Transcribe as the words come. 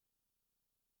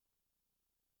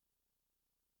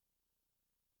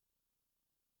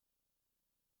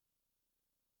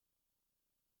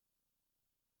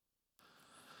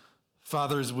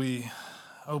Father, as we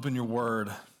open your word,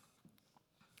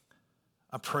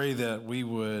 I pray that we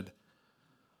would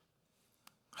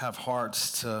have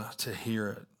hearts to hear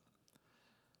it.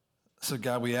 So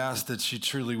God, we ask that you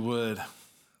truly would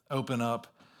open up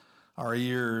our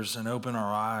ears and open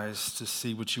our eyes to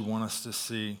see what you want us to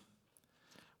see.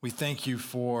 We thank you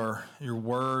for your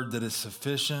word that is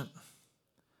sufficient.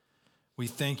 We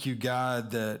thank you,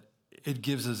 God, that it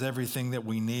gives us everything that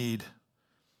we need.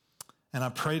 And I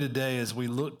pray today as we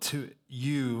look to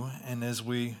you and as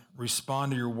we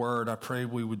respond to your word, I pray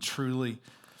we would truly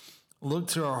look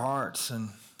to our hearts and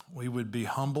we would be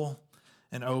humble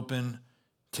and open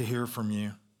to hear from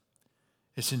you.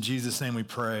 It's in Jesus' name we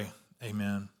pray.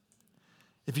 Amen.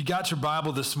 If you got your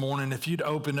Bible this morning, if you'd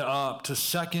open it up to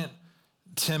 2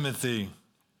 Timothy.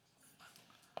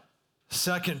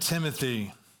 2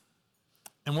 Timothy.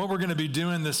 And what we're going to be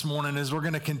doing this morning is we're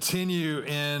going to continue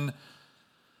in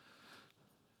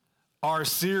our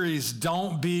series,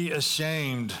 Don't Be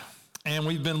Ashamed. And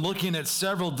we've been looking at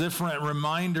several different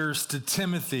reminders to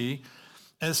Timothy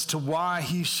as to why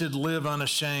he should live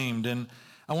unashamed. And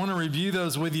I want to review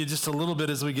those with you just a little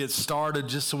bit as we get started,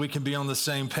 just so we can be on the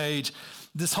same page.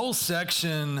 This whole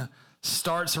section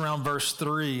starts around verse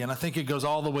 3, and I think it goes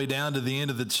all the way down to the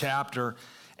end of the chapter.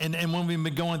 And when we've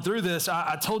been going through this,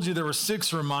 I told you there were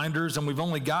 6 reminders, and we've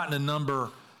only gotten to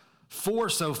number 4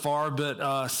 so far,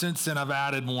 but since then I've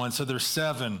added one, so there's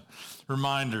 7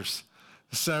 reminders.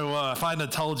 So if I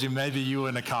hadn't told you, maybe you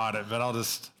wouldn't have caught it, but I'll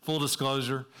just, full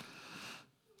disclosure.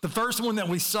 The first one that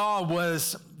we saw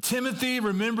was, Timothy,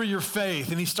 remember your faith.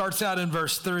 And he starts out in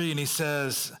verse 3, and he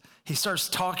starts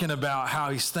talking about how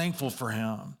he's thankful for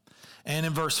him. And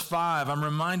in verse 5, I'm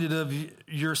reminded of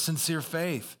your sincere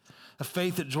faith. A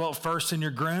faith that dwelt first in your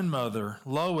grandmother,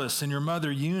 Lois, and your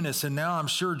mother, Eunice, and now I'm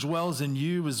sure dwells in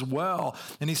you as well.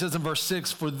 And he says in verse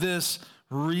 6, for this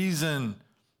reason,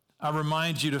 I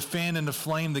remind you to fan into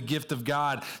flame the gift of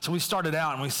God. So we started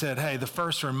out and we said, hey, the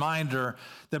first reminder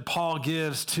that Paul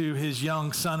gives to his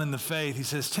young son in the faith, he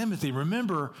says, Timothy,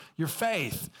 remember your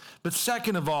faith. But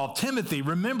second of all, Timothy,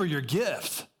 remember your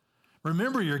gift.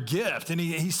 Remember your gift. And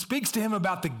he speaks to him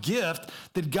about the gift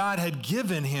that God had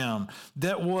given him.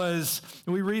 That was,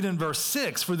 we read in verse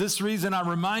 6, for this reason I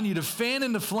remind you to fan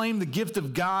into flame the gift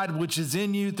of God which is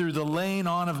in you through the laying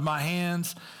on of my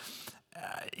hands.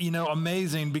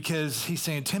 Amazing, because he's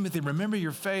saying, Timothy, remember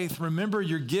your faith, remember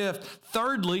your gift.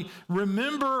 Thirdly,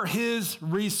 remember his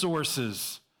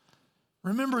resources.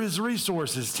 Remember his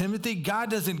resources, Timothy. God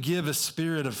doesn't give a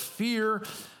spirit of fear,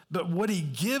 but what he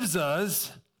gives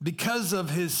us because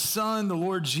of his son, the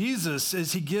Lord Jesus,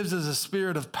 is he gives us a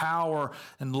spirit of power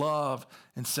and love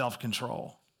and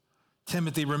self-control.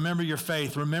 Timothy, remember your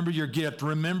faith, remember your gift,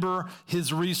 remember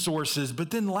his resources. But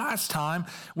then last time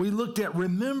we looked at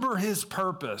remember his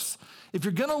purpose. If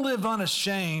you're going to live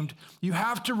unashamed, you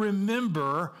have to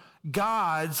remember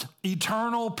God's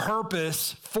eternal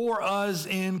purpose for us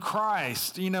in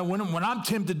Christ. When I'm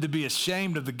tempted to be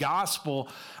ashamed of the gospel,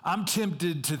 I'm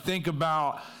tempted to think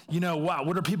about,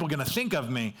 what are people going to think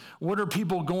of me? How are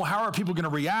people going to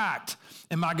react?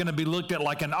 Am I going to be looked at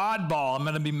like an oddball? I'm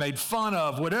going to be made fun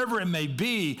of, whatever it may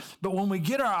be. But when we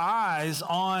get our eyes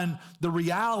on the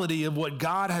reality of what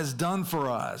God has done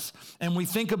for us, and we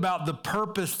think about the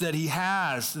purpose that he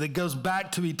has that goes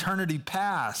back to eternity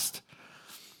past,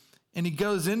 and he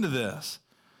goes into this.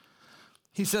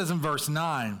 He says in verse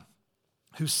 9,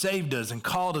 who saved us and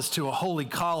called us to a holy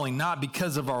calling, not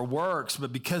because of our works,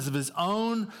 but because of his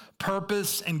own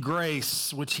purpose and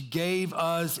grace, which he gave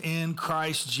us in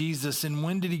Christ Jesus. And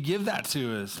when did he give that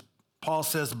to us? Paul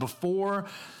says, before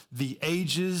the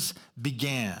ages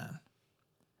began,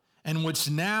 and which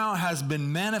now has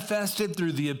been manifested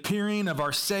through the appearing of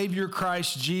our Savior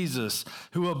Christ Jesus,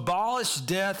 who abolished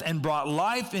death and brought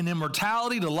life and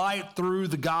immortality to light through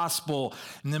the gospel.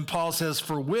 And then Paul says,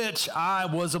 for which I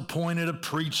was appointed a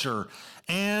preacher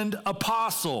and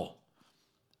apostle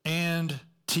and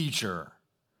teacher.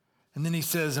 And then he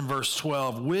says in verse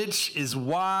 12, which is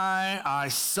why I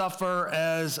suffer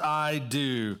as I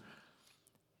do.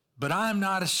 But I am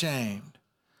not ashamed.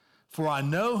 For I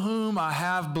know whom I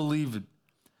have believed,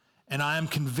 and I am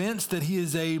convinced that he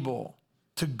is able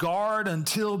to guard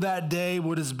until that day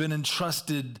what has been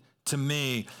entrusted to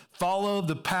me. Follow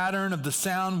the pattern of the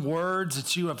sound words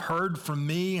that you have heard from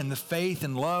me and the faith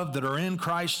and love that are in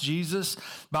Christ Jesus.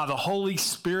 By the Holy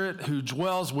Spirit who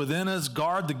dwells within us,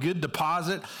 guard the good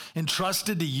deposit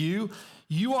entrusted to you.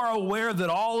 You are aware that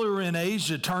all who are in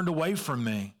Asia turned away from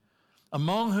me,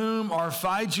 among whom are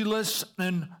Phygelus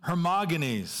and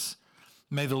Hermogenes.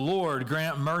 May the Lord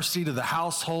grant mercy to the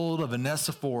household of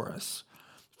Onesiphorus.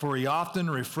 For he often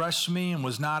refreshed me and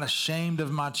was not ashamed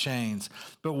of my chains.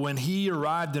 But when he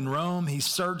arrived in Rome, he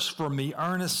searched for me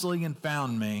earnestly and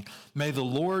found me. May the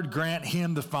Lord grant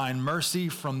him to find mercy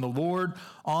from the Lord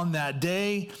on that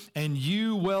day. And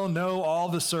you well know all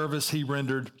the service he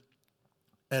rendered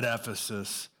at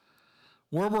Ephesus.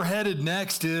 Where we're headed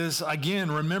next is,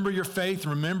 again, remember your faith,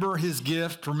 remember his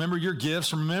gift, remember your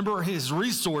gifts, remember his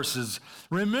resources,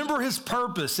 remember his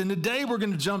purpose. And today we're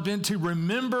going to jump into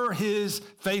remember his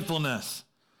faithfulness.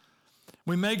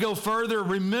 We may go further,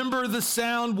 remember the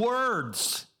sound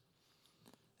words.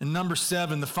 And number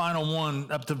 7, the final one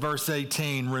up to verse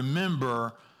 18,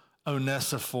 remember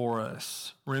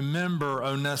Onesiphorus. Remember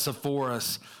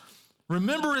Onesiphorus.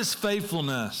 Remember his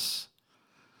faithfulness.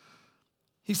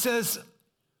 He says,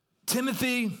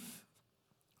 Timothy,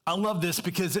 I love this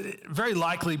because very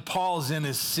likely Paul's in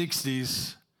his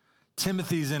 60s,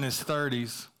 Timothy's in his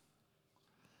 30s.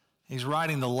 He's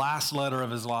writing the last letter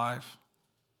of his life.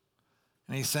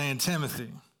 And he's saying,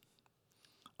 Timothy,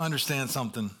 understand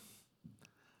something,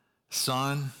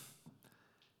 son.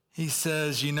 He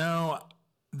says,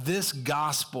 this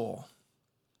gospel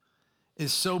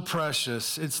is so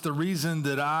precious. It's the reason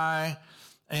that I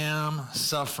am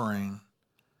suffering.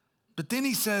 But then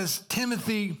he says,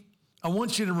 Timothy, I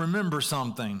want you to remember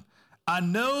something. I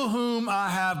know whom I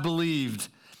have believed,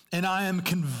 and I am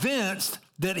convinced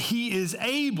that he is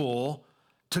able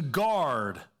to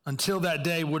guard until that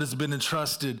day what has been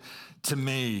entrusted to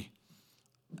me.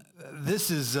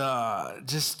 This is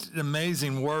just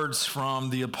amazing words from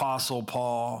the Apostle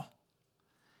Paul.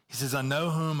 He says, I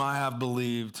know whom I have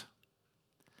believed.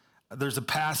 There's a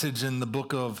passage in the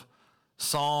book of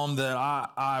Psalm that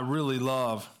I really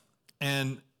love.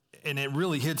 And it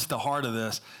really hits the heart of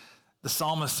this. The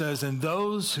psalmist says, and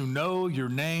those who know your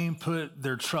name put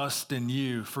their trust in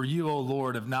you. For you, O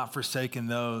Lord, have not forsaken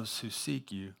those who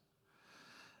seek you.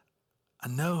 I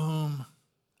know whom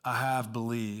I have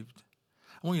believed.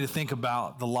 I want you to think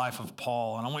about the life of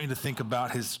Paul, and I want you to think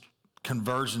about his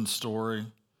conversion story.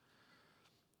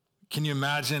 Can you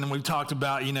imagine, and we've talked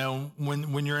about,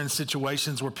 when you're in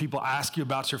situations where people ask you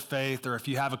about your faith, or if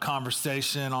you have a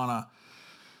conversation on a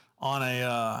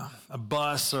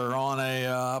bus or on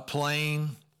a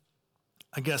plane.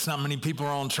 I guess not many people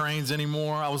are on trains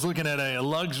anymore. I was looking at a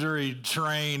luxury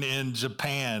train in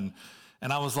Japan,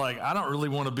 and I was like, I don't really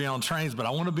want to be on trains, but I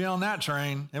want to be on that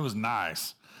train. It was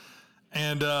nice.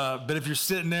 And but if you're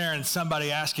sitting there and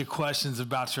somebody asks you questions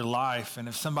about your life, and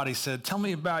if somebody said, tell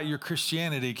me about your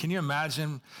Christianity, can you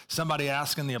imagine somebody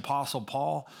asking the Apostle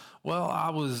Paul? Well,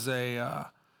 I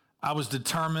was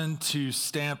determined to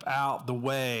stamp out the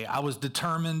way. I was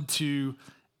determined to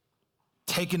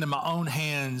take into my own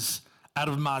hands, out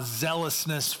of my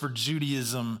zealousness for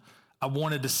Judaism, I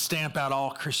wanted to stamp out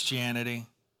all Christianity.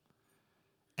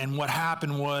 And what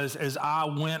happened was, as I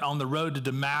went on the road to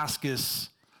Damascus,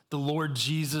 the Lord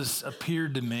Jesus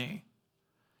appeared to me.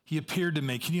 He appeared to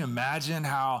me. Can you imagine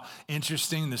how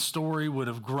interesting the story would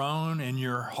have grown in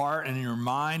your heart and in your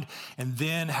mind? And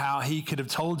then how he could have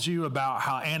told you about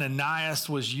how Ananias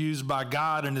was used by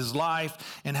God in his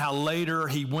life, and how later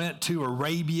he went to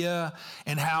Arabia,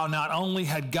 and how not only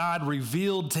had God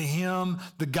revealed to him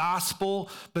the gospel,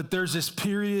 but there's this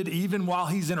period even while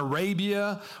he's in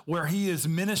Arabia where he is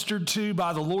ministered to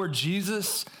by the Lord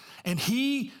Jesus. And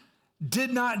he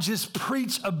did not just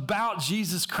preach about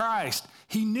Jesus Christ.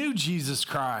 He knew Jesus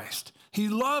Christ. He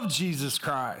loved Jesus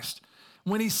Christ.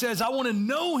 When he says, I want to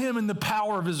know him in the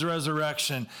power of his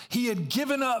resurrection, he had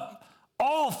given up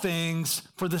all things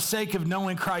for the sake of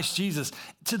knowing Christ Jesus,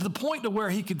 to the point to where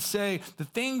he could say, the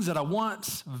things that I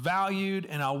once valued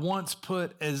and I once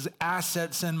put as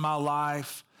assets in my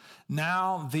life,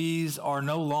 now these are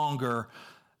no longer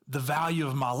the value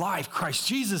of my life. Christ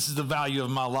Jesus is the value of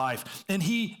my life. And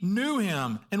he knew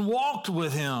him and walked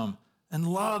with him and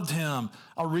loved him.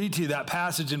 I'll read to you that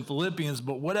passage in Philippians,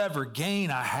 but whatever gain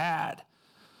I had,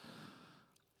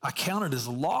 I counted as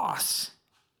loss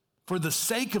for the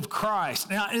sake of Christ.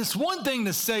 Now, it's one thing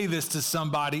to say this to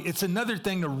somebody. It's another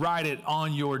thing to write it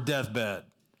on your deathbed.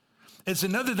 It's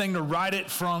another thing to write it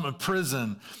from a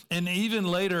prison. And even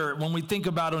later, when we think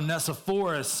about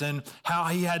Onesiphorus and how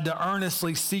he had to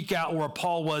earnestly seek out where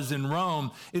Paul was in Rome,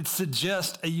 it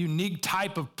suggests a unique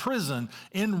type of prison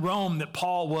in Rome that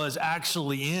Paul was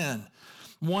actually in.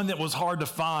 One that was hard to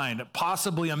find,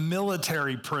 possibly a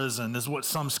military prison is what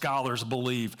some scholars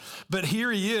believe. But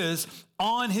here he is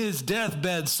on his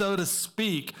deathbed, so to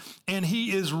speak, and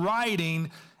he is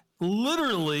writing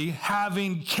literally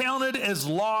having counted as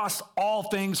lost all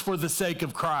things for the sake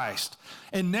of Christ.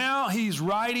 And now he's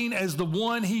writing as the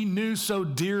one he knew so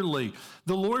dearly,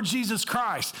 the Lord Jesus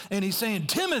Christ. And he's saying,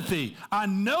 Timothy, I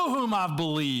know whom I've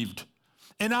believed,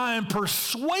 and I am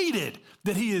persuaded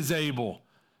that he is able.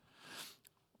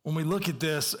 When we look at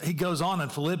this, he goes on in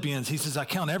Philippians, he says, I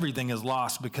count everything as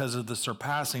lost because of the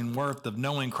surpassing worth of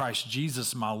knowing Christ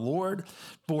Jesus, my Lord.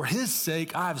 For his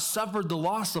sake, I have suffered the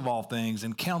loss of all things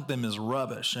and count them as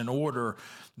rubbish in order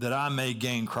that I may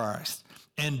gain Christ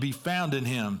and be found in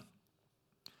him,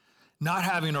 not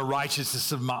having a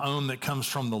righteousness of my own that comes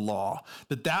from the law,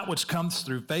 but that which comes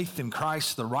through faith in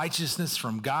Christ, the righteousness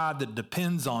from God that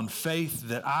depends on faith,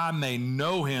 that I may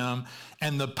know him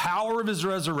and the power of his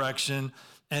resurrection,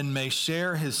 and may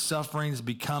share his sufferings,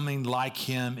 becoming like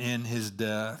him in his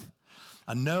death.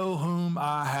 I know whom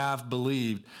I have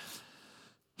believed.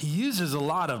 He uses a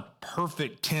lot of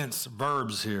perfect tense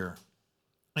verbs here.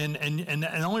 And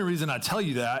the only reason I tell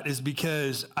you that is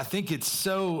because I think it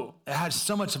has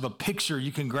so much of a picture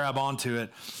you can grab onto it.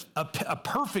 A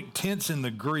perfect tense in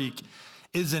the Greek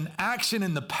is an action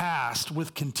in the past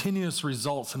with continuous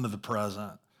results into the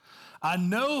present. I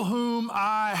know whom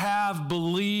I have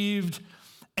believed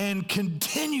and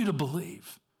continue to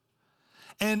believe.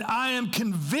 And I am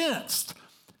convinced.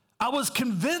 I was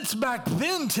convinced back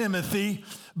then, Timothy,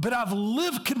 but I've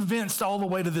lived convinced all the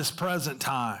way to this present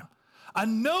time. I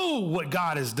know what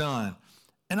God has done,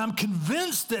 and I'm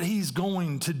convinced that he's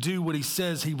going to do what he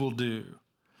says he will do.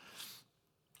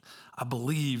 I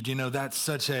believed, that's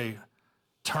such a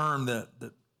term that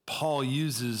Paul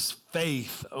uses,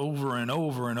 faith, over and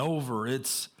over and over.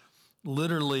 It's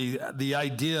literally the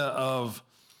idea of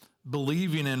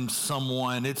believing in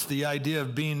someone. It's the idea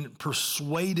of being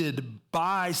persuaded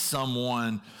by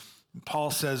someone. Paul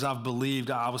says, I've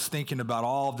believed. I was thinking about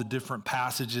all the different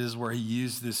passages where he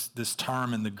used this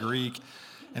term in the Greek,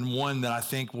 and one that I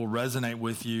think will resonate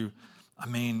with you.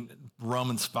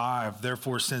 Romans 5,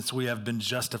 therefore, since we have been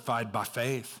justified by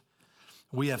faith,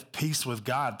 we have peace with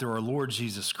God through our Lord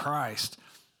Jesus Christ.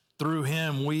 Through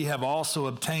him, we have also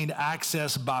obtained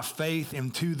access by faith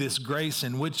into this grace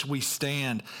in which we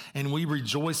stand, and we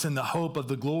rejoice in the hope of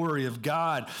the glory of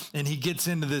God. And he gets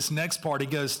into this next part. He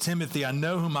goes, Timothy, I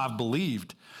know whom I've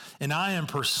believed, and I am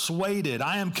persuaded,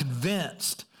 I am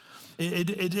convinced.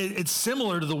 It's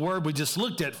similar to the word we just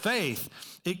looked at, faith.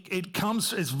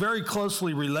 It's very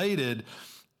closely related.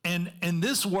 And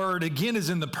this word, again, is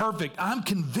in the perfect. I'm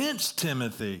convinced,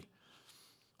 Timothy.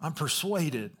 I'm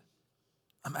persuaded.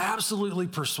 I'm absolutely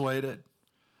persuaded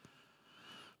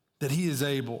that he is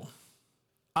able.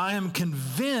 I am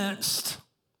convinced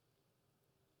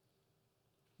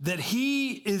that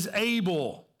he is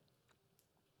able.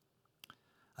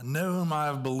 I know whom I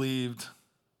have believed.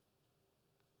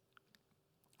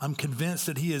 I'm convinced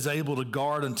that he is able to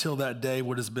guard until that day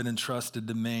what has been entrusted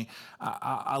to me.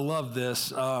 I love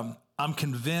this. I'm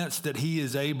convinced that he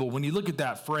is able. When you look at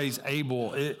that phrase,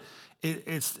 able,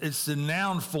 it's the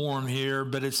noun form here,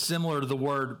 but it's similar to the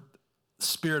word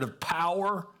spirit of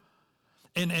power.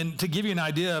 And to give you an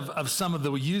idea of some of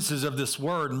the uses of this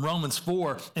word, in Romans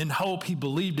 4, in hope he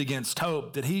believed against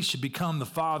hope, that he should become the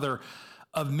father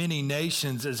of many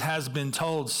nations, as has been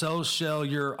told, so shall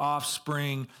your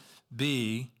offspring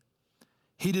be.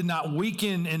 He did not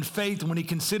weaken in faith when he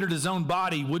considered his own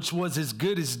body, which was as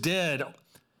good as dead,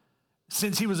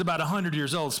 since he was about 100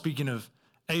 years old, speaking of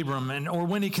Abram, or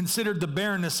when he considered the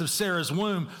barrenness of Sarah's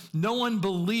womb. No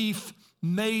unbelief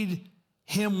made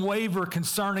him waver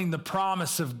concerning the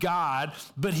promise of God,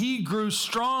 but he grew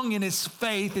strong in his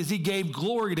faith as he gave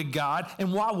glory to God.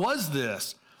 And why was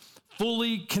this?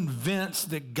 Fully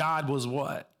convinced that God was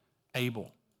what?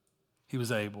 Able. He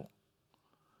was able.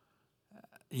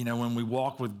 When we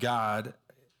walk with God,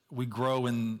 we grow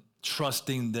in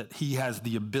trusting that he has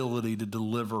the ability to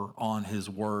deliver on his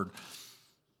word.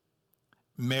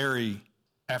 Mary,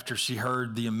 after she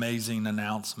heard the amazing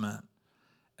announcement,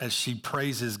 as she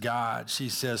praises God, she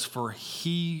says, for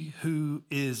he who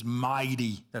is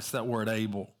mighty, that's that word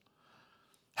able,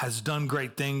 has done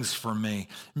great things for me.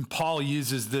 And Paul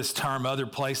uses this term other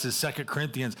places, 2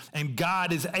 Corinthians, and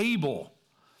God is able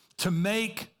to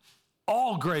make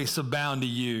all grace abound to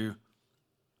you.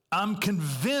 I'm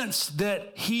convinced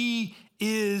that he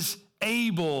is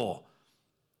able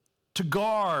to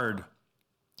guard.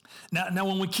 Now,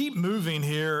 when we keep moving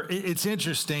here, it's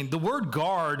interesting. The word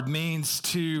guard means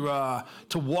to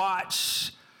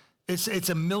watch. It's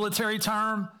a military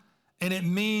term, and it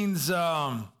means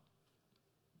that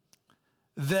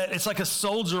it's like a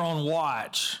soldier on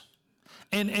watch.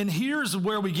 And here's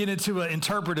where we get into an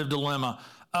interpretive dilemma,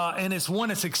 and it's one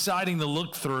that's exciting to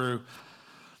look through.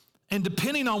 And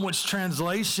depending on which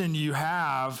translation you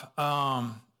have,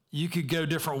 you could go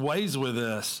different ways with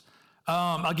this.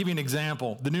 I'll give you an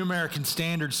example. The New American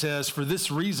Standard says, "For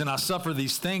this reason I suffer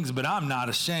these things, but I'm not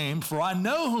ashamed, for I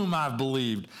know whom I've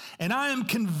believed, and I am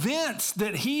convinced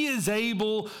that he is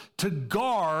able to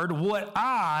guard what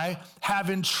I have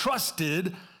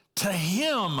entrusted to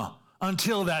him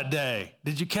until that day."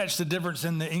 Did you catch the difference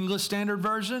in the English Standard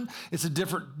Version? It's a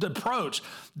different approach.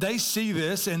 They see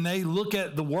this and they look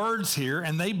at the words here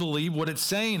and they believe what it's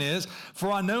saying is,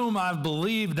 "For I know whom I've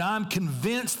believed, I'm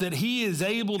convinced that he is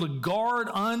able to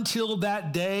guard until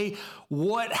that day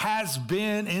what has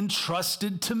been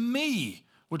entrusted to me."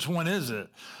 Which one is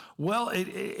it? Well,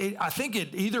 I think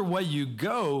either way you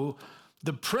go,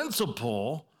 the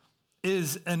principle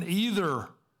is an either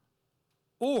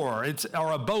or. It's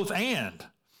or a both and.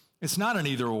 It's not an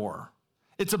either or.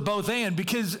 It's a both and,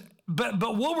 because but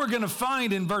what we're going to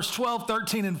find in verse 12,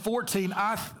 13, and 14,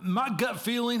 my gut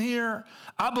feeling here,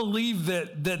 I believe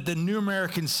that the New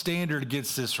American Standard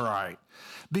gets this right,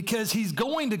 because he's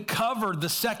going to cover the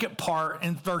second part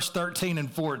in verse 13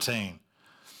 and 14.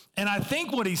 And I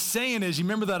think what he's saying is, you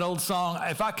remember that old song?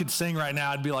 If I could sing right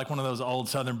now, I'd be like one of those old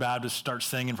Southern Baptists, start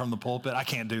singing from the pulpit. I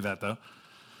can't do that though.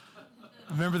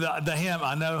 Remember the hymn,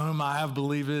 "I know whom I have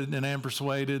believed and am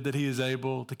persuaded that he is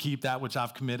able to keep that which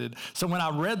I've committed." So when I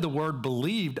read the word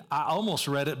believed, I almost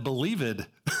read it believed,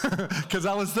 because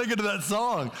I was thinking of that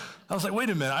song. I was like, wait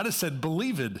a minute, I just said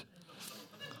believed.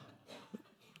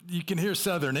 You can hear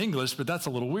Southern English, but that's a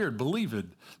little weird,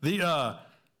 believed.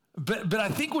 But I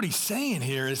think what he's saying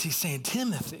here is he's saying,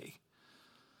 Timothy,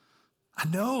 I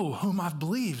know whom I've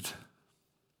believed.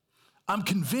 I'm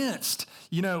convinced,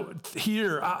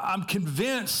 I'm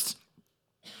convinced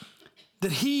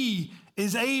that he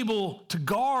is able to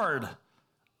guard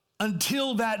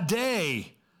until that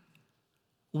day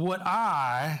what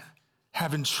I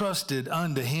have entrusted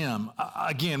unto him.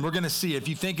 Again, we're going to see, if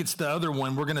you think it's the other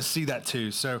one, we're going to see that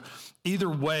too. So either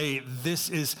way, this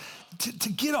is, to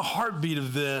get a heartbeat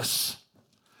of this,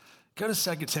 go to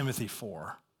 2 Timothy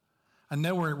 4. I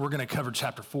know we're going to cover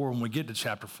chapter 4 when we get to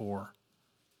chapter 4.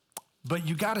 But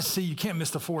you got to see, you can't miss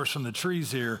the forest from the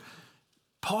trees here.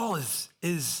 Paul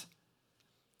is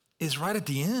right at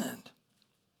the end.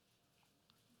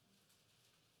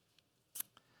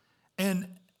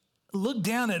 And look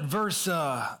down at verse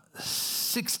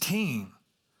 16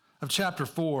 of chapter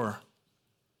 4.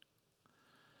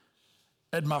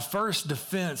 "At my first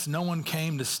defense, no one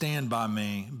came to stand by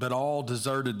me, but all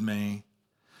deserted me."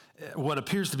 What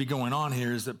appears to be going on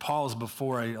here is that Paul is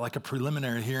before a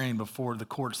preliminary hearing before the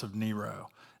courts of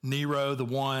Nero. Nero, the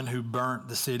one who burnt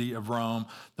the city of Rome,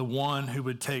 the one who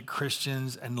would take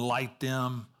Christians and light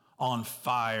them on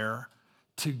fire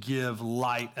to give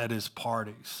light at his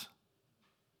parties.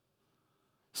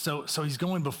 So he's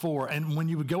going before, and when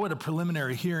you would go at a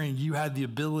preliminary hearing, you had the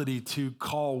ability to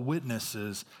call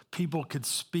witnesses. People could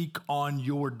speak on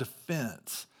your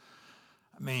defense.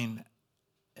 I mean,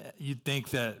 you'd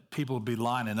think that people would be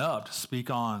lining up to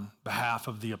speak on behalf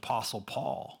of the Apostle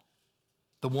Paul,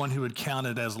 the one who had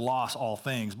counted as loss all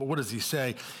things. But what does he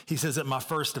say? He says, "At my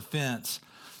first offense,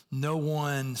 no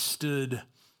one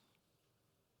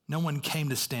came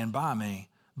to stand by me,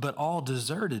 but all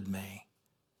deserted me.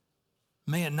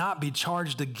 May it not be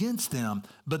charged against them,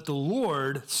 but the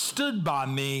Lord stood by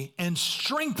me and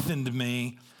strengthened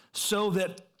me, so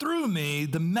that through me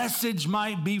the message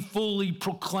might be fully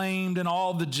proclaimed and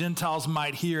all the Gentiles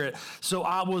might hear it. So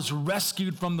I was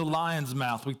rescued from the lion's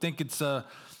mouth." We think it's a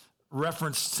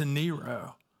reference to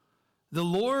Nero. "The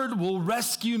Lord will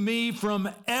rescue me from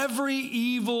every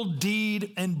evil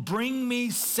deed and bring me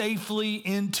safely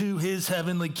into his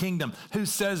heavenly kingdom." Who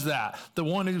says that? The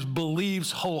one who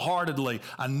believes wholeheartedly.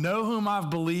 "I know whom I've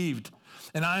believed,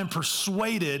 and I am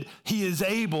persuaded he is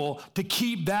able to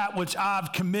keep that which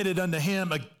I've committed unto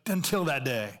him until that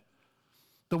day."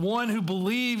 The one who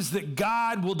believes that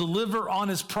God will deliver on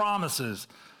his promises.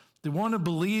 The one who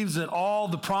believes that all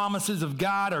the promises of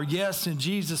God are yes in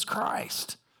Jesus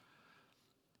Christ.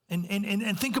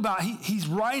 And think about, he's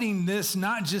writing this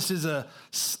not just as a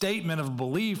statement of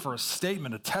belief or a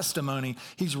statement of testimony.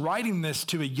 He's writing this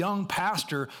to a young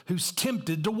pastor who's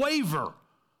tempted to waver,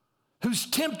 who's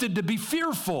tempted to be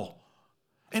fearful.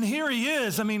 And here he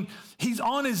is. I mean, he's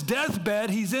on his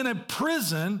deathbed. He's in a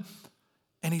prison.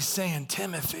 And he's saying,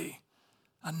 "Timothy,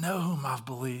 I know whom I've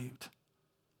believed.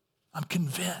 I'm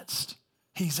convinced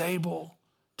he's able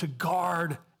to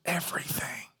guard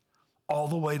everything all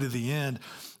the way to the end."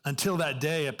 Until that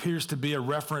day appears to be a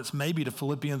reference maybe to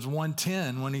Philippians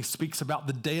 1:10 when he speaks about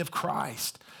the day of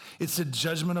Christ. It's a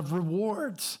judgment of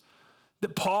rewards.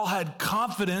 That Paul had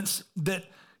confidence that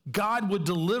God would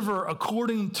deliver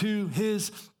according to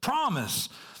his promise.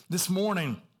 This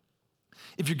morning,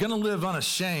 if you're going to live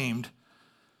unashamed,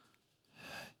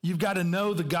 you've got to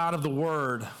know the God of the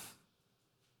Word.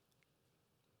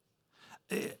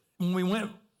 When we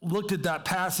looked at that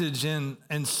passage in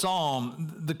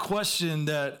Psalm, the question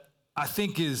that I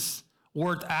think is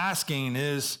worth asking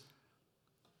is,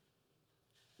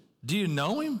 do you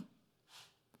know him?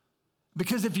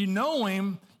 Because if you know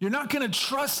him, you're not going to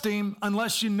trust him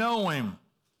unless you know him.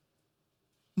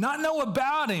 Not know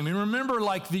about him. And remember,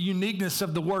 like, the uniqueness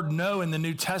of the word know in the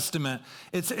New Testament.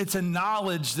 It's a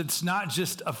knowledge that's not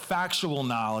just a factual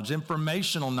knowledge,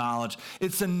 informational knowledge.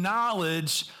 It's a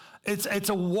knowledge, it's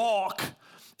a walk,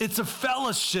 it's a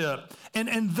fellowship.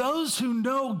 And those who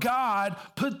know God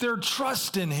put their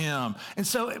trust in him. And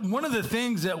so one of the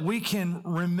things that we can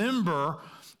remember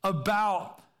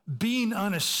about being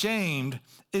unashamed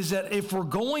is that if we're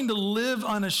going to live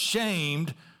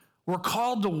unashamed, we're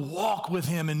called to walk with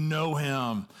him and know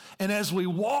him. And as we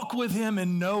walk with him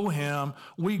and know him,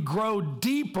 we grow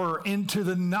deeper into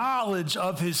the knowledge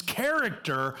of his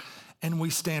character, and we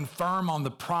stand firm on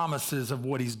the promises of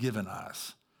what he's given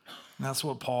us. And that's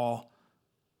what Paul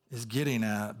is getting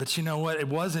at. But you know what? It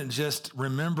wasn't just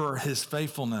remember his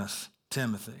faithfulness,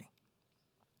 Timothy.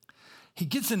 He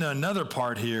gets into another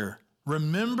part here.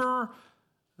 Remember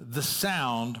the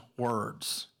sound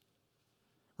words.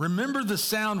 Remember the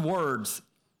sound words.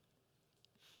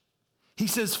 He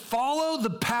says, follow the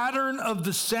pattern of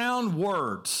the sound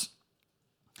words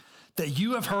that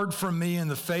you have heard from me in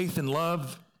the faith and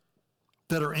love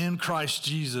that are in Christ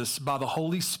Jesus by the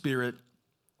Holy Spirit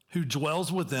who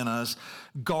dwells within us.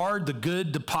 Guard the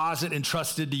good deposit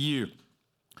entrusted to you.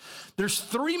 There's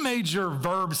three major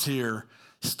verbs here,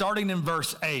 starting in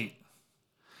verse 8.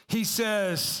 He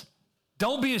says,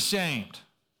 don't be ashamed.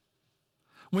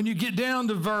 When you get down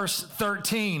to verse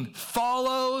 13,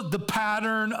 follow the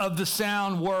pattern of the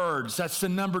sound words. That's the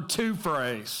number 2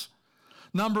 phrase.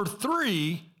 Number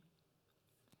 3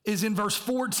 is in verse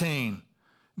 14.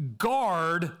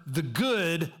 Guard the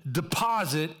good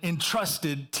deposit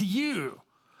entrusted to you.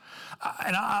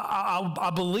 And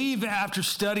I believe after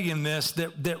studying this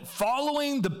that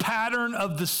following the pattern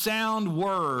of the sound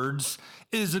words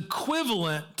is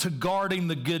equivalent to guarding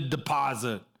the good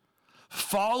deposit.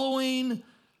 Following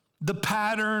the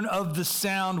pattern of the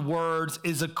sound words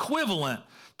is equivalent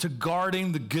to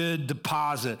guarding the good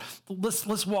deposit.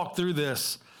 Let's walk through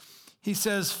this. He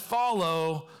says,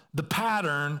 follow the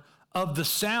pattern of the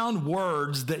sound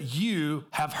words that you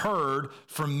have heard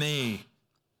from me.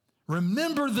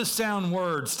 Remember the sound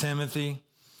words, Timothy.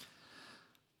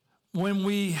 When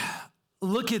we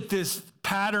look at this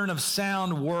pattern of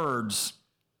sound words,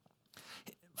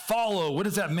 follow, what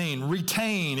does that mean?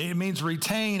 Retain. It means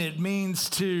retain. It means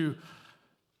to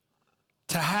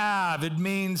have. It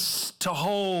means to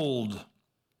hold.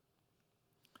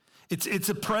 It's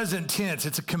a present tense.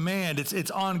 It's a command.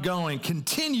 It's ongoing.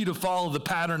 Continue to follow the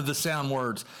pattern of the sound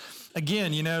words.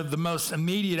 Again, you know, the most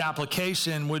immediate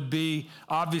application would be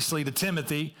obviously to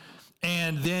Timothy,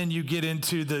 and then you get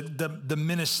into the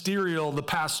ministerial, the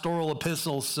pastoral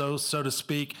epistles, so to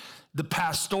speak, the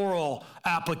pastoral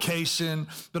application.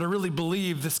 But I really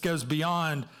believe this goes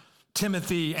beyond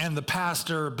Timothy and the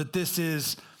pastor, but this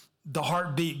is the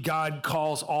heartbeat God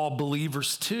calls all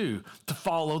believers to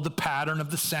follow the pattern of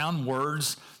the sound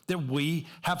words that we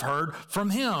have heard from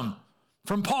him.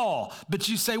 From Paul. But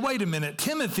you say, wait a minute,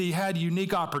 Timothy had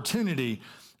unique opportunity.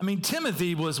 I mean,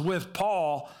 Timothy was with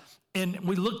Paul, and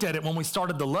we looked at it when we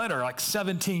started the letter, like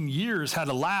 17 years had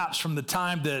elapsed from the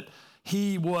time that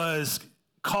he was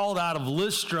called out of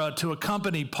Lystra to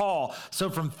accompany Paul. So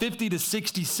from 50 to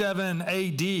 67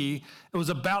 AD, it was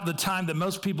about the time that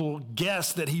most people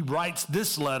guess that he writes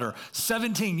this letter.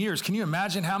 17 years. Can you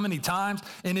imagine how many times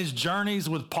in his journeys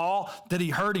with Paul that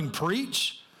he heard him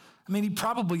preach? I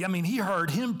mean, he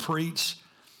heard him preach.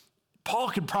 Paul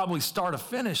could probably start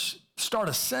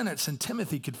a sentence and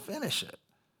Timothy could finish it.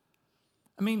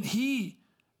 I mean, he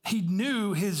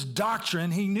knew his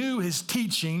doctrine, he knew his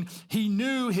teaching, he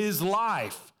knew his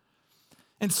life.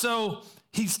 And so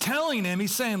he's telling him,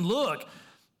 he's saying, look,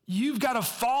 you've got to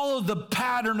follow the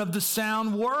pattern of the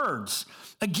sound words.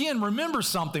 Again, remember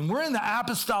something. We're in the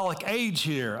apostolic age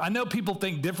here. I know people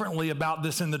think differently about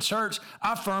this in the church.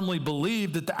 I firmly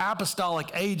believe that the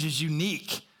apostolic age is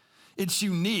unique. It's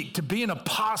unique. To be an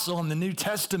apostle in the New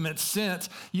Testament sense,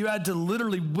 you had to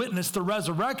literally witness the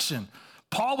resurrection.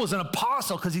 Paul was an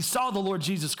apostle because he saw the Lord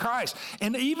Jesus Christ.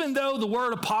 And even though the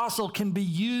word apostle can be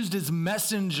used as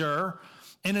messenger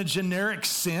in a generic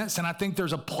sense, and I think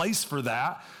there's a place for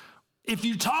that, if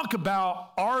you talk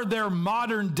about, are there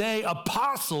modern day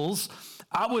apostles,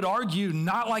 I would argue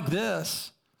not like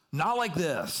this, not like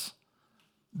this.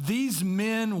 These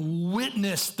men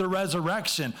witnessed the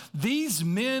resurrection. These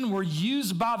men were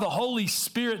used by the Holy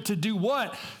Spirit to do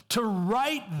what? To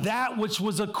write that which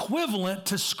was equivalent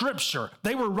to Scripture.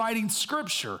 They were writing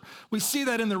Scripture. We see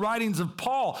that in the writings of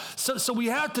Paul. So we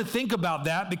have to think about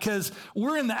that because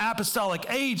we're in the apostolic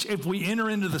age if we enter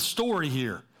into the story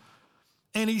here.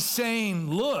 And he's saying,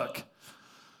 look,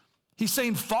 he's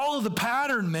saying, follow the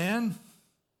pattern, man.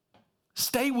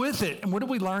 Stay with it. And what did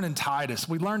we learn in Titus?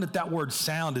 We learned that word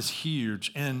sound is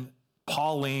huge in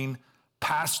Pauline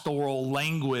pastoral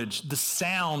language, the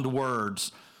sound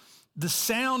words. The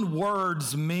sound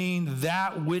words mean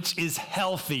that which is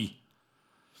healthy.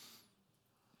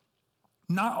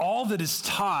 Not all that is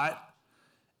taught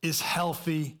is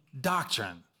healthy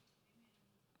doctrine.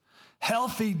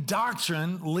 Healthy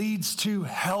doctrine leads to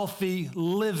healthy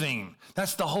living.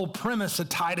 That's the whole premise of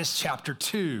Titus chapter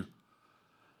 2.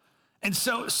 And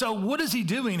so what is he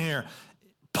doing here?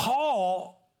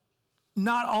 Paul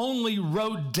not only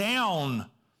wrote down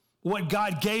what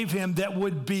God gave him that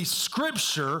would be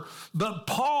Scripture, but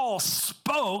Paul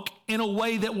spoke in a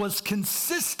way that was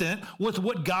consistent with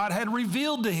what God had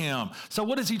revealed to him. So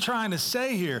what is he trying to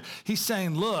say here? He's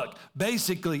saying, look,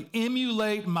 basically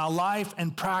emulate my life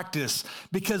and practice,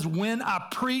 because when I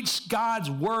preach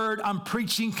God's word, I'm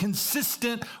preaching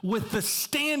consistent with the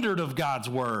standard of God's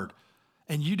word.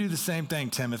 And you do the same thing,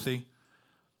 Timothy.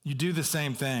 You do the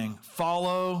same thing.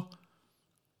 Follow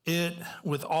it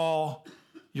with all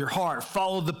your heart.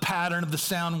 Follow the pattern of the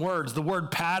sound words. The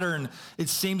word pattern, it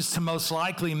seems to most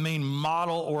likely mean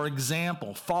model or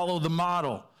example. Follow the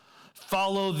model.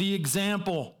 Follow the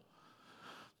example.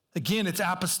 Again, it's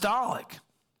apostolic.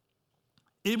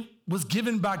 It was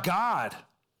given by God.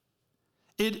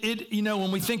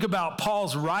 When we think about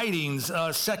Paul's writings,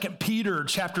 2 Peter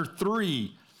chapter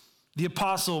 3, the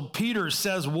Apostle Peter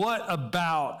says what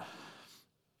about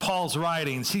Paul's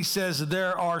writings? He says,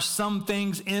 there are some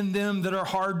things in them that are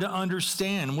hard to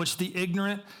understand, which the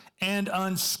ignorant and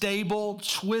unstable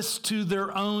twist to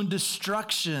their own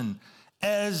destruction,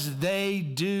 as they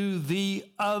do the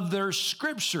other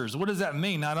scriptures. What does that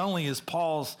mean? Not only is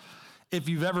Paul's, if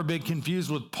you've ever been confused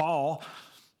with Paul,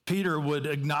 Peter would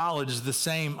acknowledge the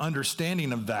same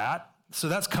understanding of that. So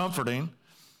that's comforting.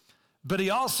 But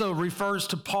he also refers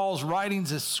to Paul's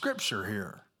writings as Scripture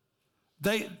here.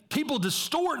 People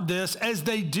distort this as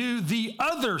they do the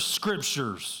other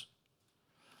scriptures.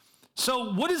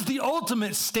 So what is the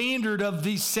ultimate standard of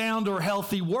these sound or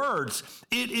healthy words?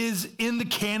 It is in the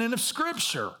canon of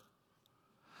Scripture.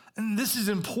 And this is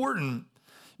important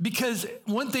because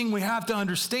one thing we have to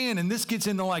understand, and this gets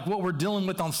into like what we're dealing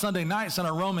with on Sunday nights in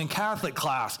our Roman Catholic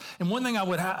class, and one thing I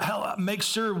would make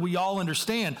sure we all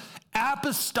understand,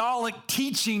 apostolic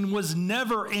teaching was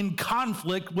never in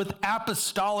conflict with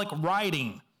apostolic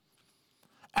writing.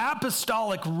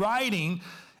 Apostolic writing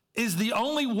is the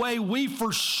only way we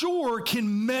for sure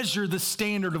can measure the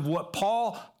standard of what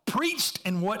Paul preached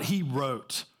and what he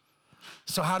wrote.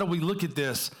 So how do we look at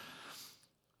this?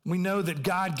 We know that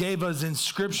God gave us in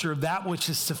Scripture that which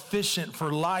is sufficient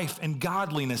for life and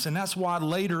godliness. And that's why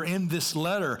later in this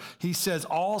letter, he says,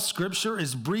 all Scripture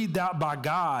is breathed out by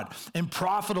God and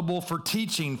profitable for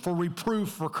teaching, for reproof,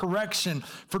 for correction,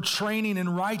 for training in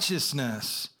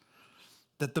righteousness,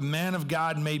 that the man of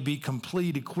God may be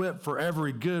complete, equipped for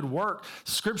every good work.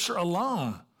 Scripture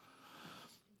alone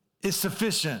is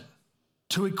sufficient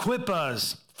to equip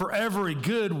us for every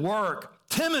good work.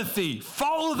 Timothy,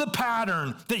 follow the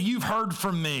pattern that you've heard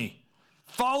from me.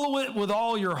 Follow it with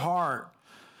all your heart.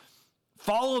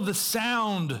 Follow the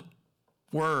sound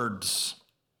words.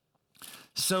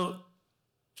 So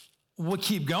we'll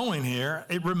keep going here.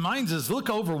 It reminds us, look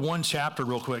over one chapter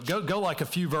real quick. Go like a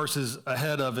few verses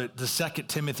ahead of it, to 2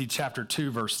 Timothy chapter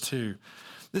 2, verse 2.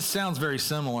 This sounds very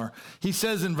similar. He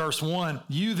says in verse 1,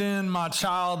 you then, my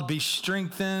child, be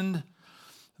strengthened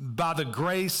by the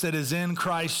grace that is in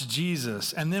Christ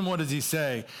Jesus. And then what does he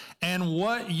say? And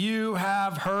what you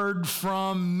have heard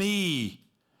from me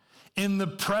in the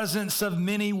presence of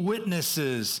many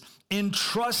witnesses,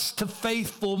 entrust to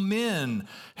faithful men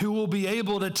who will be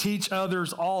able to teach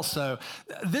others also.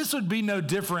 This would be no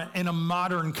different in a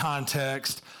modern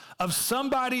context of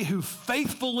somebody who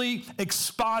faithfully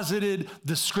exposited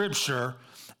the Scripture.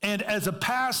 And as a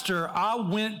pastor, I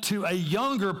went to a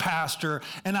younger pastor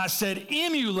and I said,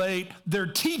 emulate their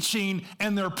teaching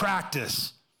and their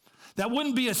practice. That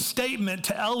wouldn't be a statement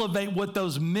to elevate what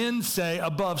those men say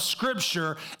above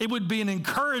Scripture. It would be an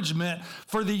encouragement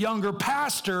for the younger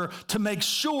pastor to make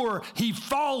sure he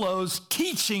follows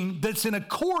teaching that's in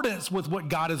accordance with what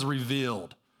God has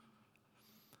revealed.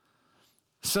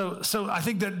 So I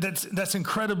think that's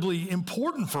incredibly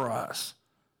important for us.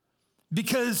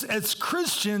 Because as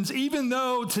Christians, even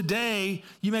though today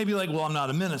you may be like, well, I'm not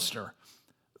a minister,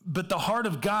 but the heart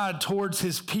of God towards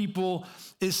his people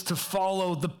is to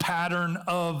follow the pattern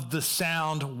of the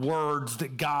sound words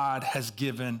that God has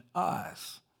given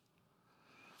us.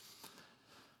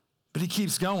 But he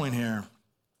keeps going here.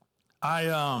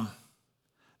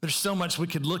 There's so much we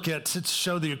could look at to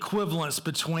show the equivalence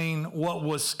between what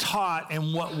was taught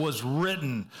and what was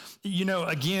written.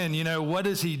 What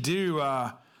does he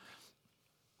do?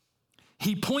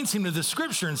 He points him to the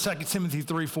scripture in 2 Timothy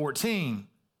 3:14.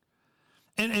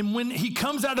 And when he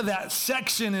comes out of that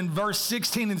section in verse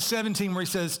 16 and 17 where he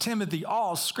says, Timothy,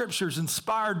 all scripture is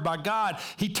inspired by God,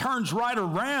 he turns right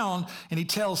around and he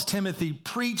tells Timothy,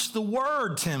 preach the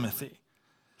word, Timothy.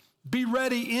 Be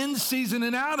ready in season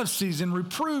and out of season,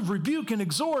 reprove, rebuke, and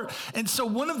exhort. And so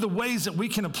one of the ways that we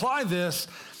can apply this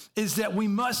is that we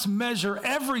must measure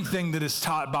everything that is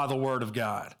taught by the word of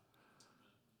God.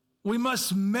 We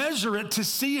must measure it to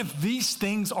see if these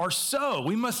things are so.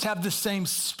 We must have the same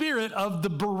spirit of the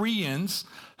Bereans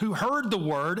who heard the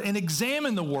word and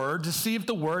examined the word to see if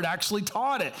the word actually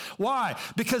taught it. Why?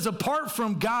 Because apart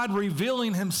from God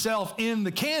revealing himself in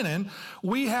the canon,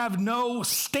 we have no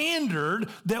standard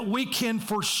that we can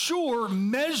for sure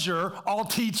measure all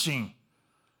teaching.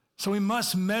 So we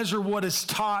must measure what is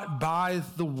taught by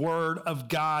the word of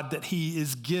God that he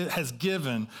has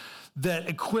given, that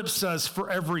equips us for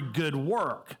every good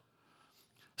work.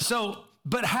 So,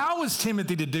 but how is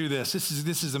Timothy to do this?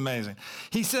 This is amazing.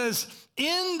 He says,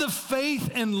 in the faith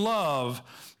and love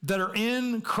that are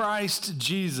in Christ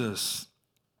Jesus.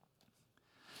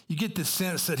 You get the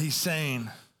sense that he's saying,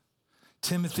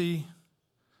 Timothy,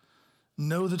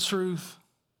 know the truth,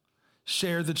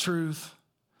 share the truth,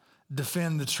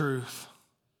 defend the truth,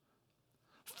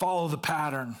 follow the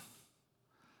pattern.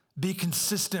 Be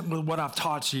consistent with what I've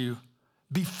taught you.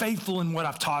 Be faithful in what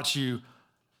I've taught you.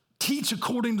 Teach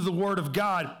according to the word of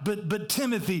God. But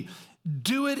Timothy,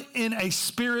 do it in a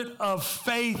spirit of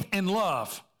faith and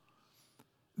love.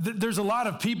 There's a lot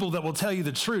of people that will tell you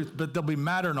the truth, but they'll be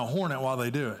madder than a hornet while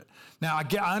they do it. Now,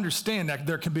 I understand that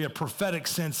there can be a prophetic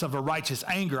sense of a righteous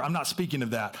anger. I'm not speaking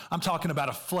of that. I'm talking about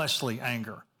a fleshly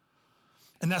anger.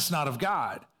 And that's not of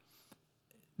God.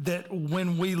 That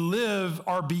when we live,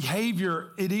 our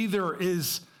behavior, it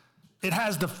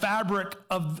has the fabric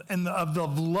of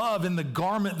love in the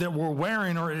garment that we're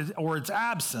wearing, or it's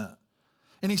absent.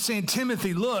 And he's saying,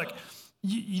 Timothy, look,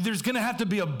 there's going to have to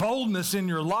be a boldness in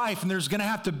your life, and there's going to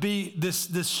have to be this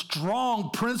strong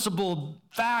principled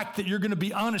fact that you're going to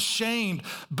be unashamed.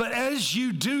 But as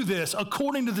you do this,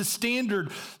 according to the standard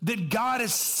that God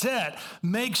has set,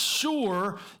 make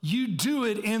sure you do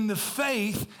it in the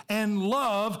faith and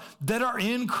love that are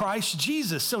in Christ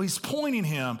Jesus. So he's pointing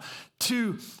him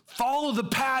to follow the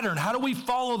pattern. How do we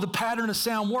follow the pattern of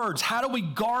sound words? How do we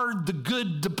guard the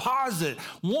good deposit?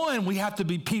 One, we have to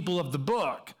be people of the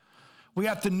book. We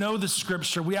have to know the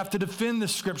scripture. We have to defend the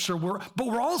scripture. But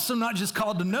we're also not just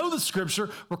called to know the scripture.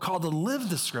 We're called to live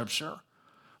the scripture.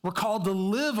 We're called to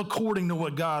live according to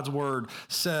what God's word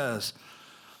says.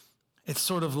 It's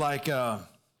sort of like,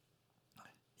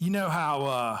 you know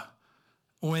how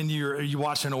when you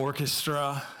watch an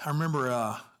orchestra, I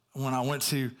remember when I went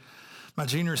to my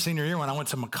junior or senior year, when I went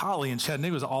to Macaulay in Chattanooga,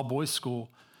 it was an all-boys school.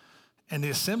 And the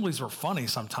assemblies were funny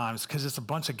sometimes because it's a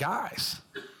bunch of guys.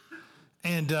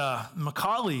 And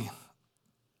Macaulay,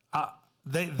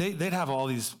 they'd have all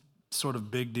these sort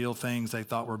of big deal things they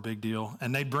thought were a big deal.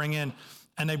 And they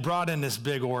brought in this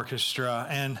big orchestra.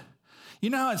 And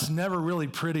you know how it's never really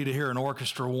pretty to hear an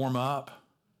orchestra warm up?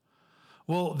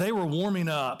 Well, they were warming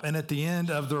up. And at the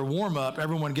end of their warm up,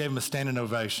 everyone gave them a standing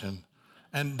ovation.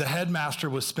 And the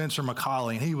headmaster was Spencer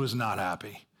Macaulay, and he was not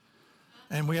happy.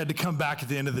 And we had to come back at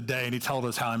the end of the day, and he told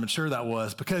us how immature that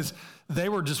was because they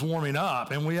were just warming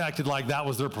up, and we acted like that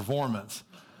was their performance.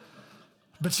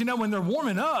 But you know, when they're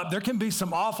warming up, there can be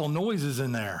some awful noises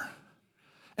in there.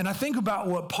 And I think about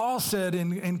what Paul said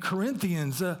in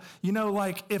Corinthians,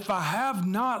 like, if I have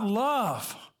not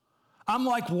love, I'm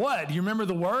like what? Do you remember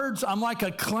the words? I'm like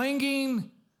a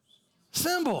clanging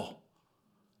cymbal.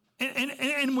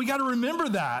 And we got to remember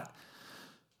that.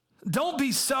 Don't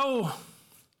be so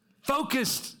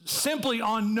focused simply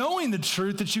on knowing the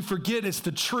truth that you forget it's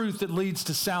the truth that leads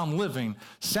to sound living.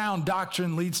 Sound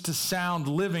doctrine leads to sound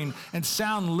living, and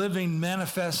sound living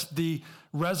manifests the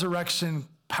resurrection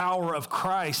power of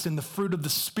Christ and the fruit of the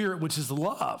Spirit, which is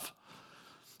love.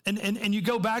 And you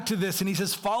go back to this, and he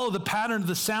says, follow the pattern of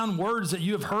the sound words that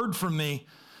you have heard from me.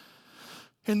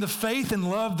 in the faith and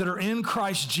love that are in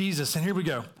Christ Jesus. And here we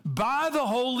go. By the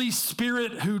Holy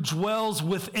Spirit who dwells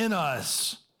within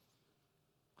us,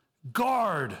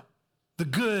 guard the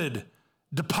good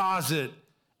deposit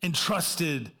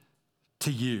entrusted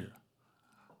to you.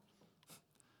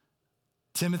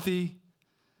 Timothy,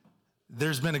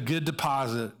 there's been a good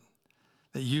deposit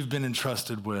that you've been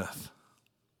entrusted with.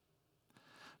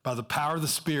 By the power of the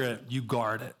Spirit, you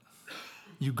guard it.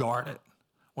 You guard it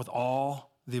with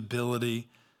all the ability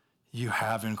you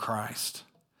have in Christ.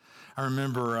 I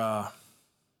remember I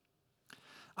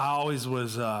always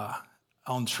was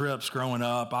on trips growing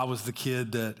up. I was the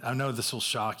kid that, I know this will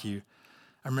shock you.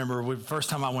 I remember first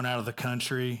time I went out of the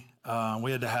country,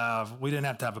 we didn't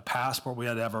have to have a passport. We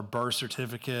had to have our birth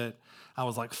certificate. I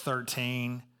was like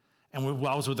 13. And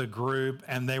I was with a group,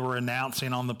 and they were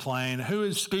announcing on the plane, "Who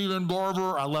is Stephen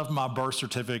Barber?" I left my birth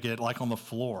certificate like on the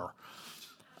floor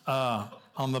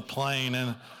on the plane.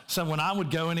 And so when I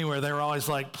would go anywhere, they were always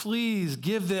like, "Please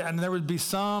give it." And there would be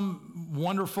some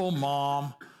wonderful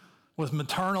mom with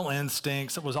maternal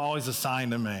instincts that was always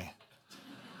assigned to me.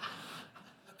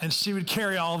 And she would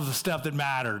carry all of the stuff that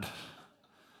mattered.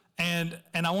 And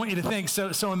I want you to think,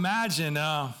 so imagine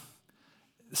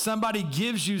somebody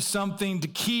gives you something to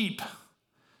keep.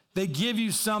 They give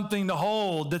you something to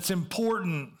hold that's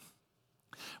important.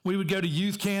 We would go to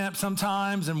youth camp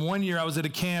sometimes, and one year I was at a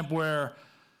camp where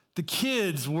the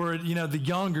kids were, the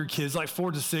younger kids, like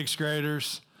 4th to 6th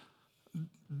graders,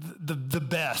 the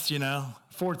best,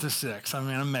 4th to 6th. I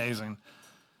mean, amazing.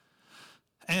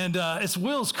 And it's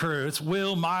Will's crew. It's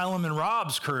Will, Milam, and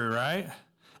Rob's crew, right?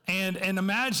 And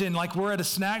imagine like we're at a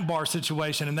snack bar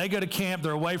situation, and they go to camp,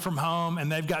 they're away from home, and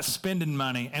they've got spending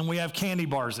money, and we have candy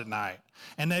bars at night,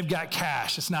 and they've got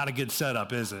cash. It's not a good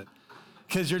setup, is it?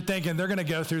 Because you're thinking they're going to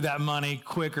go through that money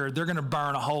quicker. They're going to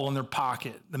burn a hole in their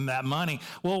pocket than that money.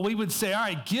 Well, we would say, all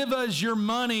right, give us your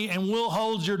money and we'll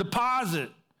hold your deposit.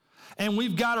 And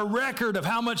we've got a record of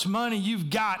how much money you've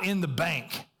got in the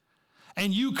bank.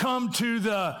 And you come to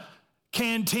the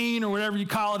canteen or whatever you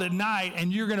call it at night,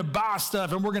 and you're going to buy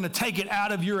stuff, and we're going to take it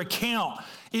out of your account.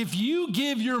 If you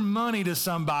give your money to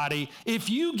somebody, if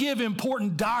you give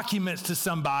important documents to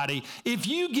somebody, if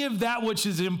you give that which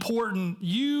is important,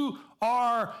 you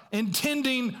are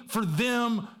intending for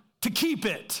them to keep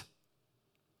it.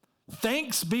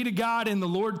 Thanks be to God in the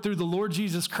Lord through the Lord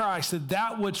Jesus Christ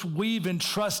that which we've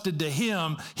entrusted to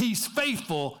him, he's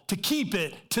faithful to keep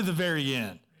it to the very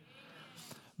end.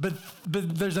 But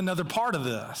there's another part of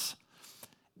this.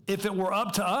 If it were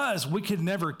up to us, we could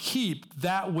never keep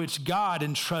that which God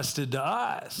entrusted to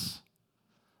us.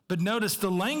 But notice the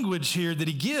language here that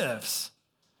he gives.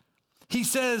 He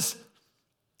says,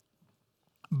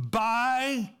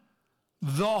 by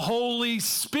the Holy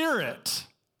Spirit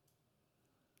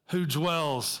who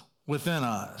dwells within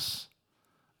us,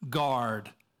 guard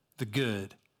the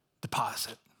good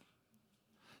deposit.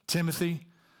 Timothy,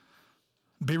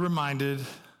 be reminded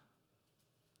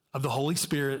of the Holy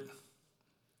Spirit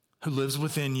who lives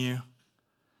within you,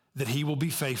 that he will be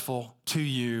faithful to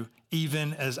you,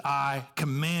 even as I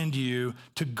command you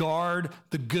to guard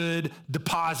the good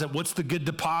deposit. What's the good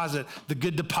deposit? The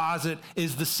good deposit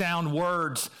is the sound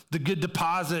words. The good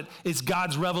deposit is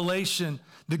God's revelation.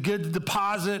 The good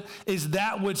deposit is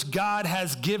that which God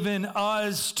has given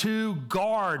us to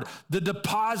guard, the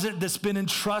deposit that's been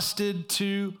entrusted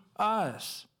to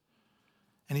us.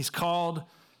 And he's called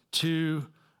to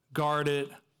guard it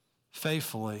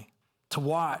faithfully, to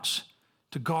watch,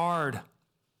 to guard,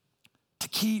 to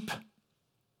keep.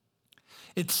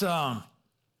 It's, I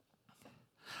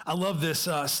love this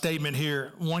statement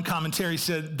here. One commentary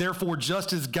said, therefore,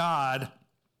 just as God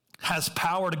has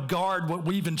power to guard what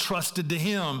we've entrusted to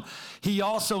him, he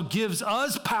also gives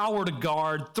us power to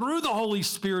guard through the Holy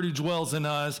Spirit who dwells in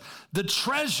us, the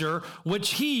treasure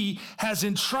which he has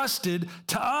entrusted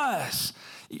to us.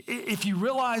 If you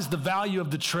realize the value of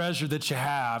the treasure that you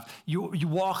have, you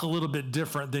walk a little bit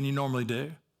different than you normally do.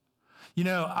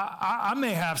 I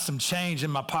may have some change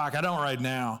in my pocket. I don't right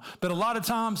now. But a lot of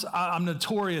times I'm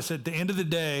notorious at the end of the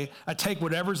day, I take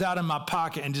whatever's out in my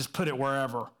pocket and just put it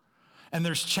wherever. And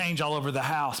there's change all over the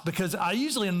house because I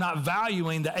usually am not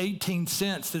valuing the 18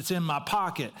 cents that's in my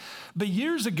pocket. But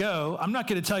years ago, I'm not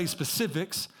going to tell you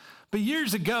specifics, but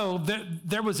years ago,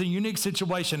 there was a unique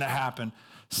situation that happened.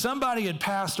 Somebody had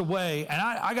passed away, and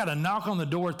I got a knock on the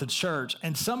door at the church,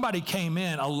 and somebody came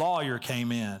in, a lawyer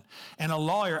came in, and a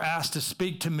lawyer asked to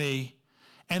speak to me,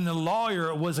 and the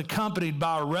lawyer was accompanied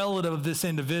by a relative of this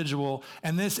individual,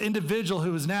 and this individual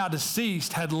who is now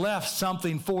deceased had left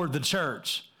something for the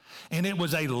church, and it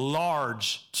was a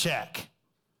large check.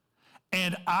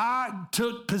 And I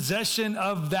took possession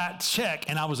of that check,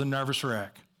 and I was a nervous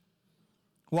wreck.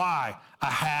 Why? I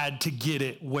had to get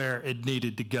it where it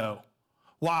needed to go.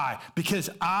 Why? Because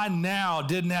I now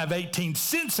didn't have 18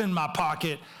 cents in my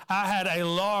pocket. I had a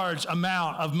large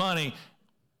amount of money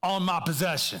on my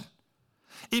possession.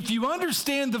 If you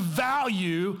understand the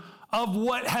value of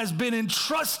what has been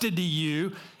entrusted to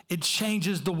you, it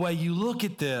changes the way you look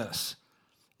at this.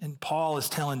 And Paul is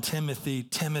telling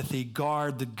Timothy,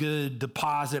 guard the good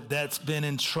deposit that's been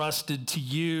entrusted to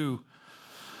you.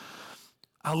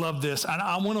 I love this. And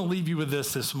I want to leave you with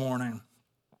this morning.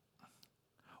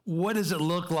 What does it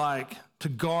look like to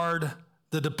guard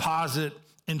the deposit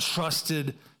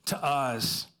entrusted to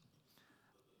us?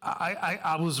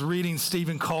 I was reading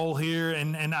Stephen Cole here,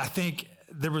 and I think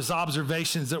there was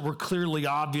observations that were clearly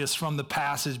obvious from the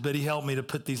passage, but he helped me to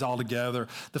put these all together.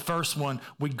 The first one,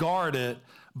 we guard it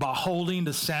by holding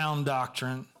to sound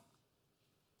doctrine.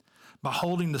 By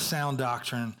holding to sound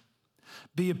doctrine.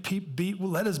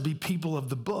 Let us be people of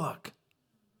the book.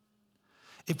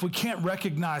 If we can't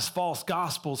recognize false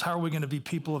gospels, how are we going to be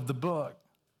people of the book?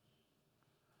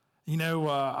 You know,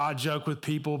 I joke with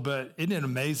people, but isn't it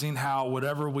amazing how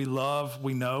whatever we love,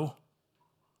 we know?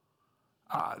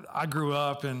 I grew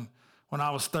up, and when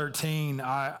I was 13,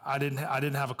 I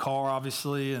didn't have a car,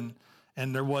 obviously, and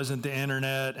there wasn't the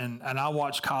internet, and I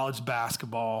watched college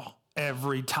basketball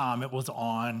every time it was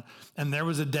on. And there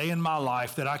was a day in my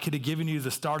life that I could have given you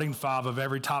the starting five of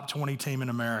every top 20 team in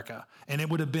America. And it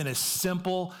would have been as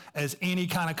simple as any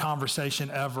kind of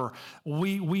conversation ever.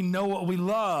 We know what we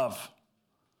love.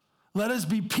 Let us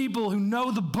be people who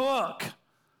know the book.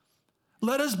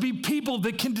 Let us be people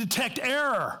that can detect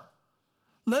error.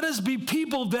 Let us be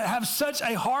people that have such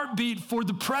a heartbeat for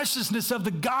the preciousness of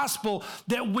the gospel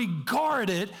that we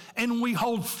guard it and we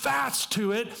hold fast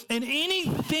to it. And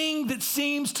anything that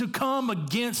seems to come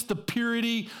against the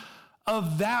purity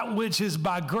of that which is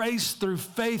by grace through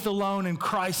faith alone in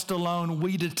Christ alone,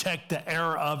 we detect the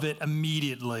error of it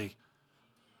immediately.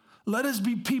 Let us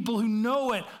be people who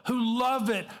know it, who love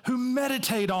it, who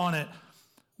meditate on it.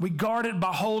 We guard it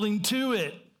by holding to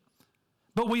it.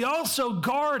 But we also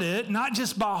guard it not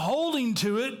just by holding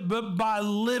to it, but by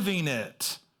living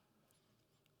it.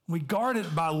 We guard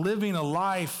it by living a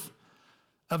life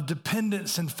of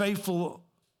dependence and faith-filled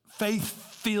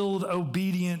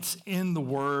obedience in the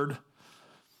Word.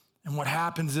 And what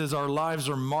happens is our lives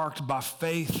are marked by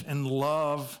faith and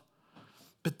love.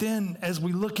 But then as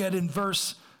we look at in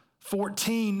verse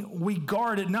 14, we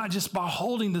guard it not just by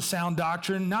holding the sound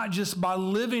doctrine, not just by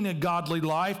living a godly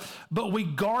life, but we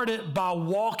guard it by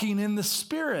walking in the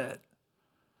Spirit.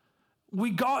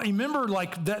 Remember,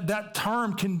 like that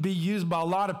term can be used by a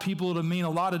lot of people to mean a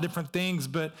lot of different things,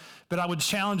 but I would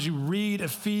challenge you, read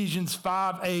Ephesians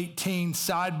 5:18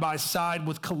 side by side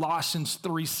with Colossians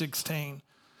 3:16.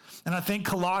 And I think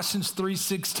Colossians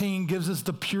 3:16 gives us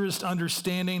the purest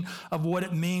understanding of what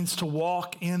it means to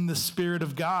walk in the Spirit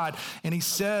of God. And he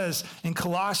says in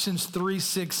Colossians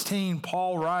 3:16,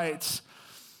 Paul writes,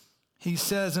 he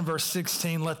says in verse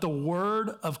 16, let the word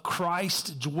of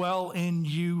Christ dwell in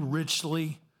you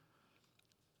richly,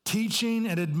 teaching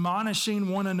and admonishing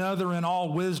one another in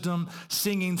all wisdom,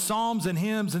 singing psalms and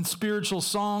hymns and spiritual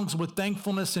songs with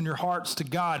thankfulness in your hearts to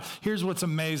God. Here's what's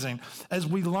amazing. As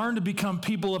we learn to become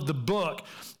people of the book,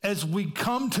 as we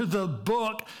come to the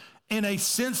book in a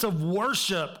sense of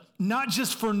worship, not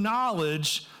just for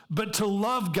knowledge, but to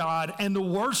love God and to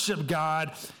worship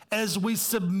God, as we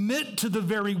submit to the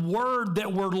very word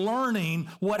that we're learning,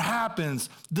 what happens?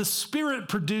 The Spirit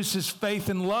produces faith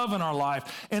and love in our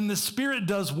life. And the Spirit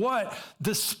does what?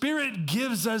 The Spirit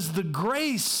gives us the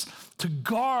grace to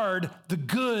guard the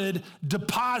good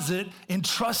deposit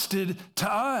entrusted to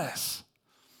us,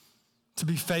 to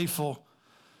be faithful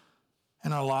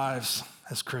in our lives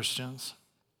as Christians.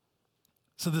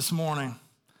 So this morning,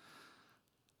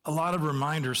 a lot of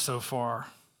reminders so far.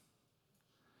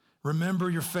 Remember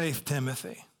your faith,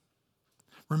 Timothy.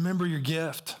 Remember your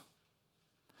gift.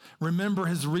 Remember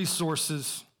his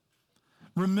resources.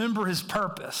 Remember his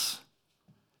purpose.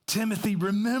 Timothy,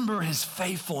 remember his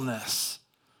faithfulness.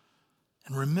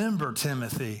 And remember,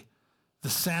 Timothy, the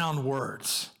sound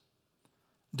words.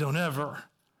 Don't ever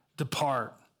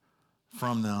depart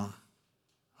from them.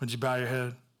 Would you bow your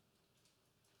head?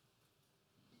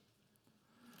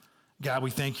 God, we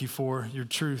thank you for your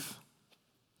truth.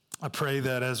 I pray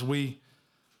that as we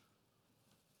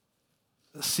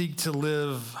seek to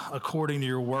live according to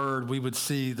your word, we would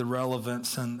see the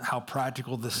relevance and how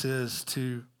practical this is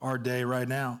to our day right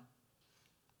now.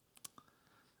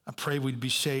 I pray we'd be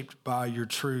shaped by your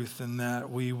truth and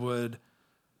that we would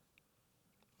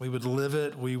We would live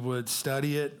it. We would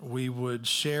study it. We would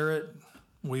share it.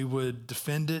 We would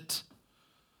defend it.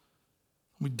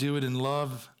 We do it in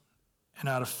love and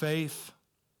out of faith,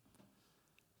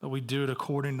 but we do it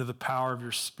according to the power of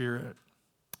your Spirit.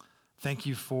 Thank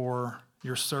you for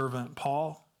your servant,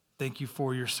 Paul. Thank you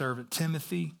for your servant,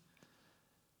 Timothy.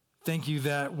 Thank you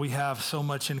that we have so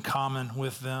much in common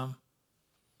with them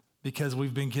because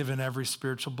we've been given every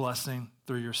spiritual blessing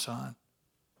through your Son.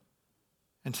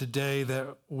 And today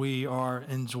that we are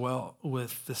indwelt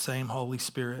with the same Holy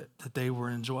Spirit that they were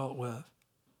indwelt with.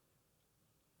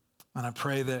 And I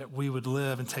pray that we would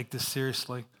live and take this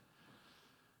seriously.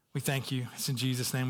 We thank you. It's in Jesus' name.